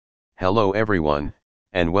Hello everyone,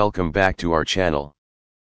 and welcome back to our channel.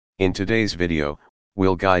 In today's video,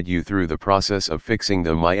 we'll guide you through the process of fixing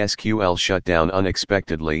the MySQL shutdown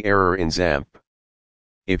unexpectedly error in XAMPP.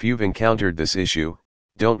 If you've encountered this issue,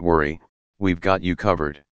 don't worry, we've got you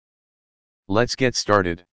covered. Let's get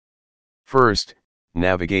started. First,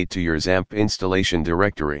 navigate to your XAMPP installation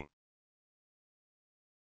directory.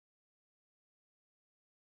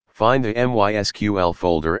 Find the MySQL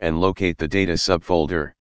folder and locate the data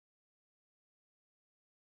subfolder.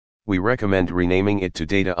 We recommend renaming it to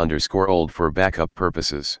data_old for backup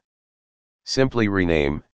purposes. Simply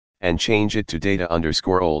rename, and change it to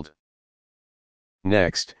data_old.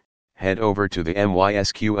 Next, head over to the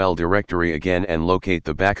MySQL directory again and locate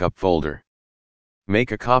the backup folder.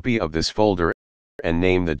 Make a copy of this folder, and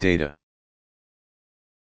name the data.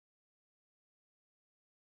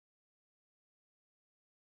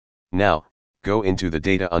 Now, go into the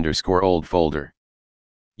data_old folder.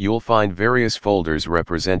 You'll find various folders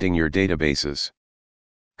representing your databases.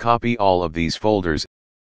 Copy all of these folders.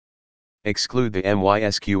 Exclude the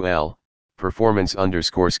MySQL,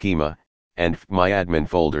 performance_schema, and myadmin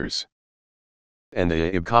folders. And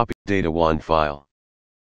the XAMPP data1 file.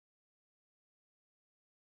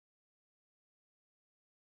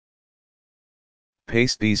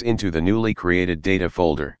 Paste these into the newly created data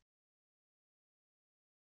folder.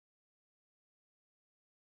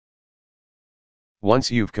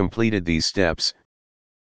 Once you've completed these steps,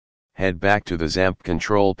 head back to the XAMPP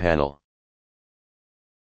control panel.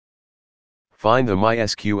 Find the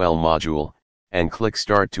MySQL module, and click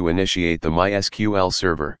Start to initiate the MySQL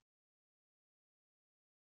server.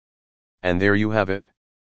 And there you have it.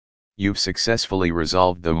 You've successfully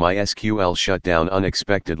resolved the MySQL shutdown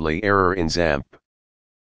unexpectedly error in XAMPP.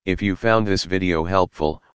 If you found this video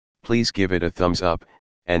helpful, please give it a thumbs up,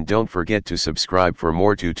 and don't forget to subscribe for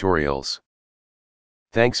more tutorials.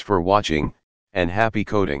 Thanks for watching, and happy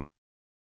coding.